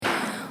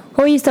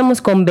Hoy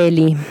estamos con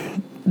Beli.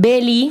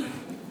 Beli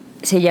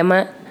se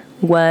llama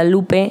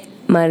Guadalupe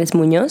Mares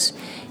Muñoz.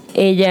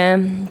 Ella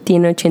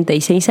tiene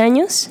 86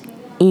 años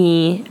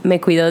y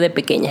me cuidó de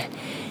pequeña.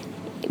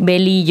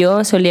 Beli y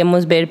yo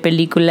solíamos ver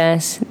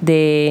películas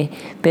de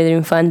Pedro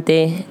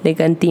Infante, de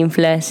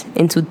Cantinflas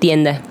en su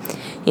tienda.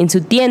 En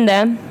su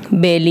tienda,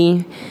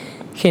 Beli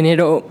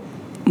generó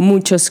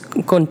muchos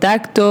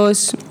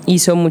contactos,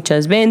 hizo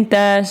muchas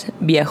ventas,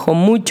 viajó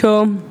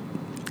mucho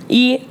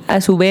y a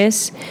su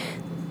vez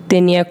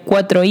tenía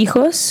 4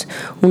 hijos.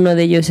 Uno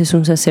de ellos es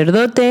un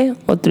sacerdote,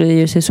 otro de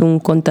ellos es un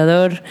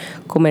contador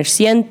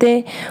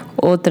comerciante,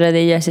 otra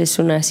de ellas es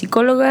una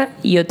psicóloga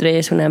y otra de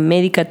ellas es una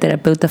médica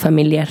terapeuta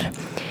familiar.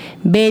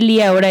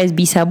 Beli ahora es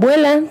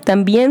bisabuela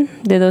también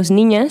de 2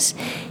 niñas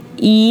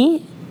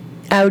y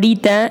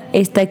ahorita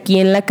está aquí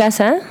en la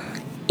casa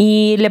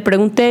y le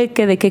pregunté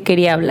que de qué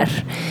quería hablar.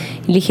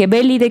 Le dije,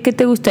 Beli, ¿de qué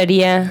te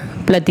gustaría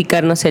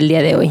platicarnos el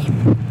día de hoy?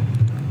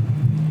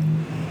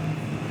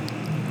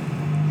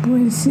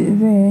 Pues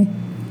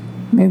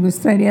me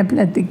gustaría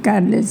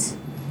platicarles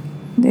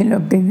de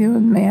lo que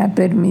Dios me ha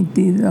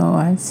permitido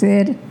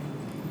hacer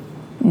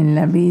en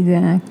la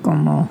vida,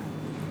 como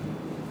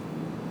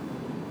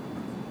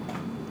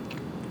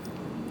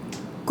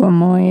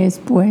es,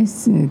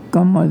 pues,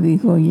 como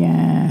dijo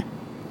ya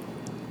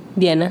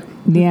Diana,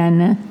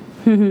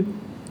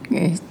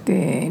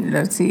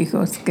 los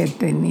hijos que he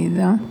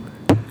tenido,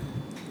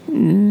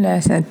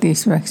 las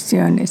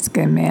satisfacciones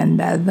que me han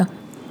dado.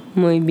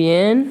 Muy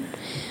bien.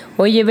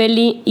 Oye,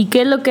 Beli, ¿y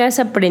qué es lo que has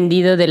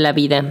aprendido de la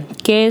vida?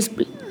 ¿Qué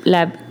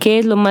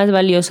es lo más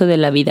valioso de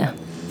la vida?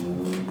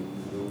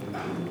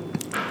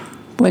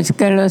 Pues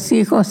que los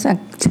hijos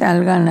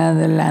salgan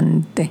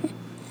adelante,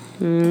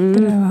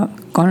 pero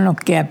con lo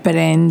que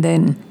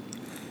aprenden,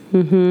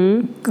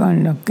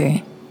 con lo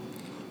que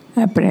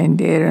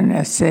aprendieron a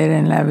hacer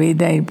en la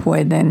vida y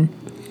pueden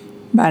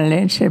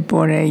valerse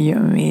por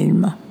ello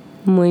mismo.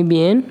 Muy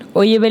bien.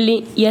 Oye,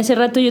 Beli, y hace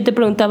rato yo te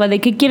preguntaba,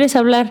 ¿de qué quieres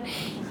hablar?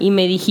 Y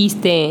me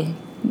dijiste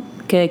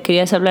que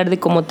querías hablar de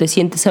cómo te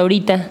sientes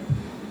ahorita.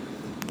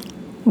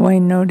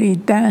 Bueno,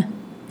 ahorita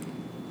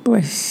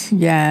pues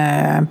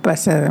ya han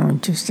pasado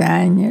muchos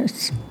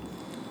años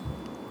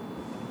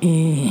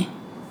y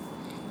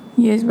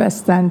es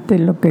bastante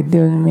lo que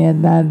Dios me ha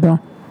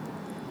dado.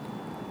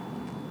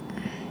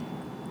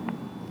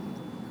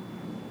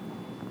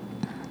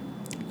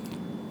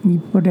 Y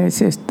por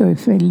eso estoy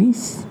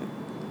feliz.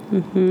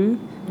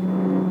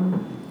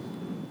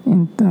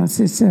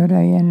 Entonces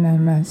ahora ya nada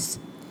más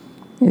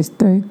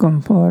estoy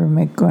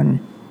conforme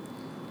con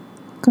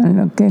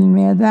lo que Él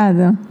me ha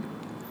dado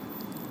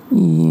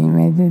y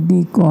me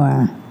dedico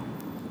a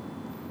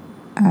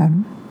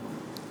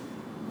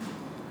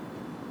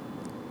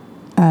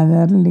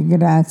darle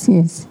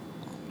gracias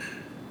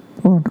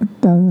por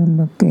todo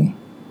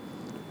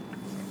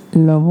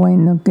lo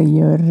bueno que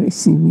yo he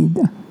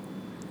recibido.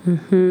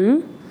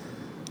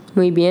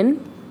 Muy bien.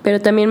 Pero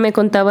también me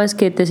contabas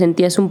que te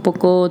sentías un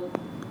poco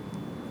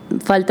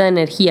falta de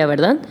energía,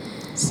 ¿verdad?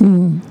 Sí.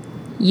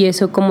 ¿Y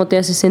eso cómo te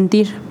hace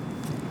sentir?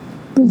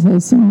 Pues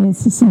eso me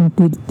hace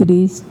sentir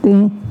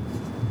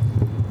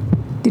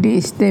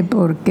triste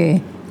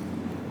porque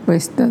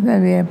pues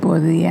todavía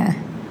podía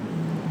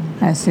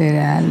hacer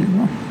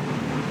algo.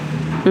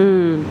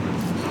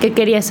 ¿Qué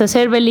querías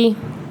hacer, Beli?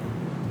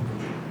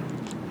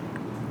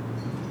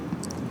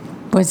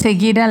 Pues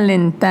seguir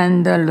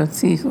alentando a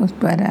los hijos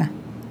para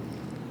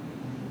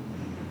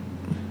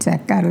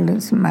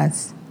sacarlos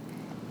más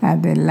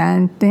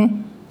adelante,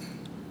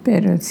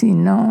 pero si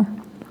no,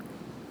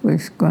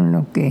 pues con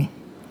lo que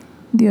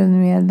Dios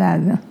me ha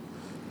dado,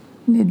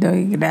 le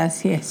doy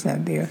gracias a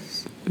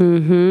Dios.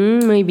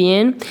 Muy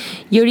bien.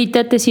 ¿Y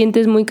ahorita te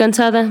sientes muy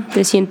cansada?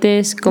 ¿Te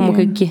sientes como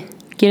que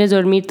quieres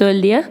dormir todo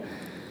el día?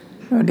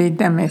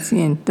 Ahorita me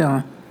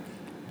siento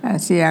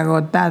así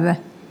agotada.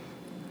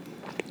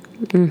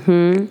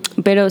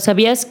 Pero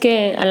 ¿sabías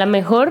que a lo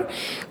mejor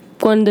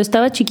cuando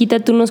estaba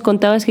chiquita tú nos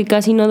contabas que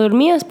casi no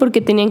dormías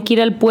porque tenían que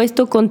ir al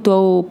puesto con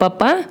tu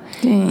papá?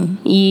 Sí.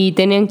 Y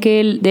tenían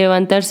que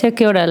levantarse ¿a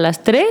qué hora? ¿A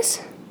las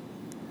 3?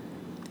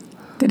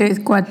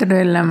 3, 4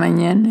 de la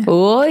mañana.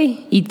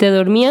 Uy, ¿y te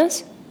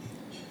dormías?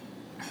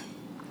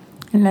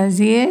 A las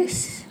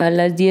 10. A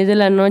las 10 de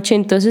la noche,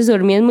 entonces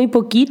dormías muy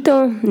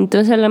poquito.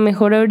 Entonces a lo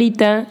mejor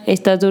ahorita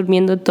estás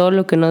durmiendo todo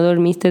lo que no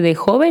dormiste de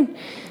joven.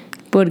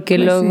 Porque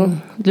pues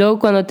luego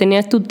cuando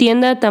tenías tu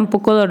tienda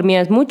tampoco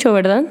dormías mucho,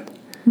 ¿verdad?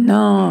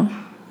 No,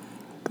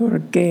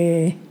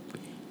 porque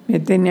me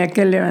tenía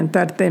que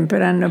levantar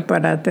temprano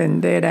para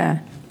atender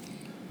a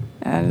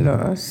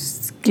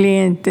los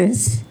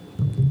clientes.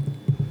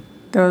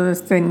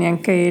 Todos tenían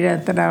que ir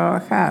a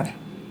trabajar.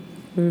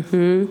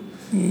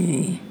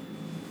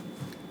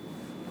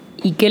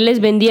 ¿Y qué les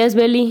vendías,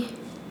 Beli?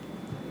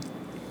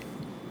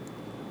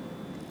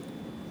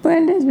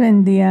 Pues les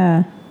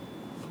vendía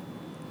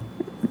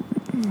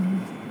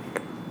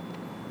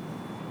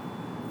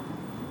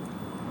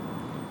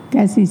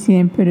casi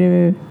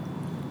siempre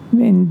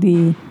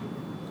vendí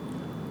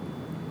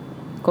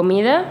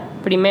 ¿Comida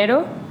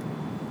primero?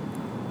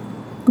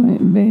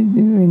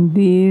 Vendí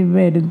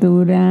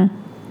verdura.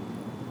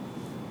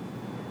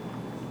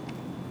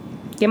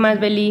 ¿Qué más,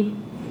 Beli?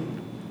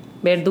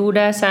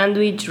 Verdura,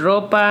 sándwich,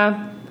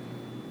 ropa,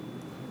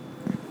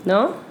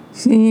 ¿no?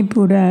 Sí,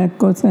 pura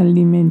cosa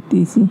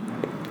alimenticia.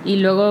 Y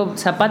luego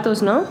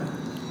zapatos, ¿no?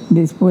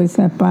 Después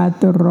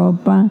zapatos,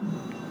 ropa.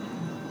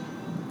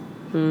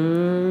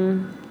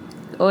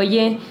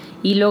 Oye,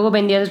 y luego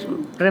vendías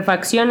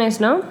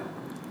refacciones, ¿no?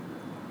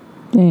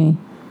 Sí.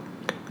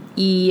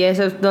 Y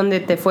eso es donde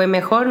te fue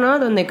mejor, ¿no?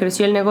 Donde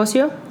creció el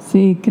negocio.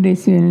 Sí,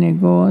 creció el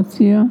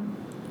negocio.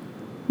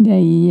 De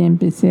ahí ya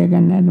empecé a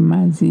ganar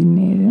más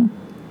dinero.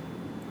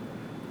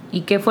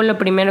 ¿Y qué fue lo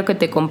primero que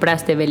te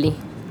compraste, Beli?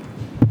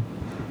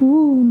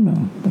 No,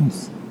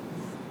 pues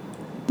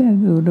está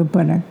duro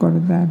para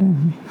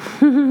acordarme.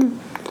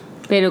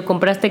 Pero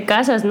compraste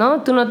casas,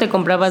 ¿no? Tú no te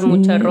comprabas Sí,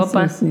 mucha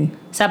ropa. eso sí.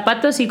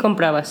 Zapatos sí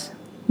comprabas.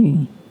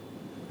 Sí.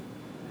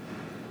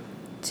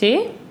 ¿Sí?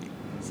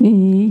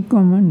 Sí,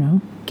 cómo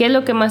no. ¿Qué es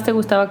lo que más te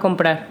gustaba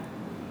comprar?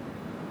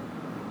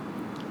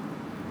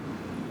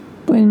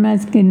 Pues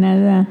más que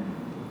nada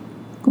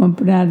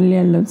comprarle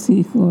a los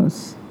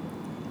hijos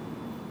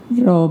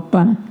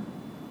ropa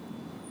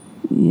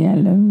y a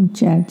los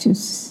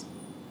muchachos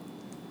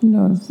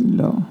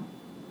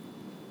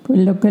pues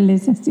lo que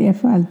les hacía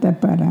falta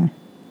para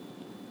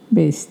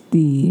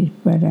vestir,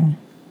 para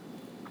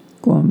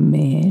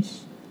comer.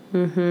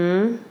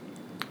 Ujú.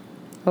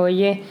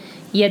 Oye,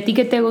 ¿y a ti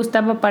qué te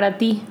gustaba para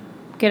ti?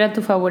 ¿Qué era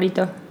tu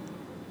favorito?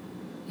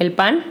 ¿El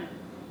pan?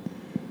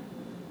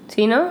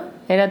 ¿Sí, no?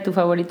 ¿Era tu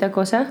favorita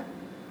cosa?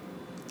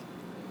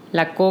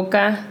 ¿La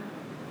coca?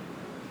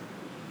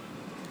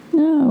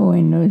 No,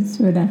 bueno,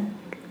 eso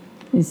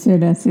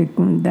era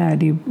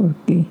secundario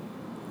porque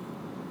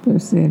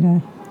pues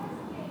era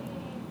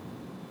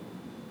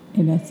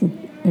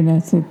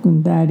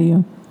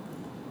secundario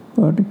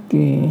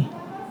porque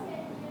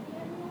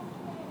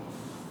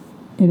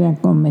era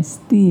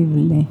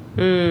comestible.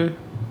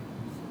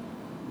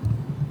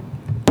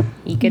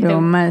 ¿Y qué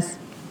Lo más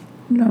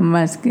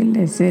que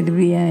le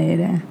servía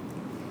era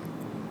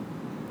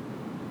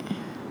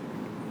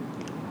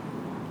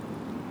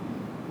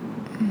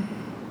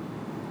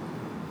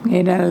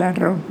la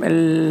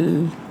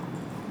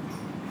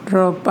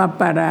ropa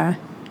para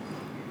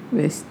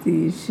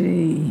vestirse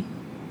y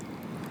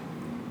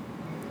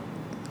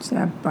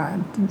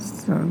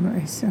zapatos, todo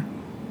eso.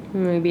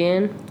 Muy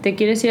bien. ¿Te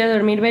quieres ir a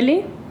dormir,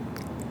 Beli?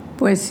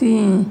 Pues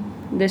sí.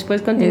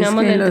 Después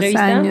continuamos es que la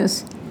entrevista.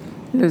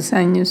 Los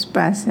años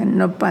pasan,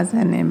 no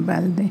pasan en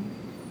balde.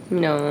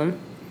 No.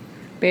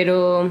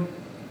 Pero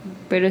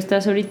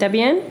 ¿estás ahorita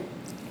bien?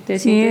 ¿Te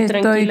Sí, sientes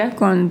tranquila? estoy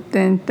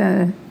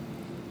contenta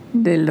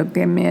de lo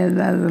que me ha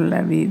dado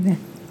la vida.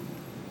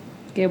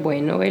 Qué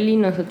bueno, Beli,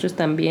 nosotros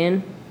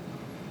también.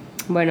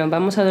 Bueno,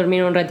 vamos a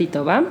dormir un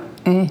ratito, ¿va?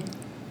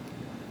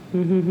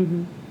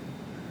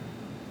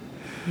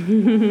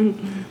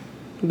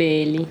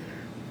 Beli.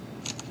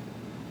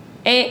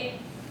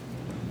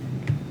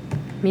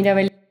 Mira,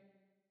 Beli.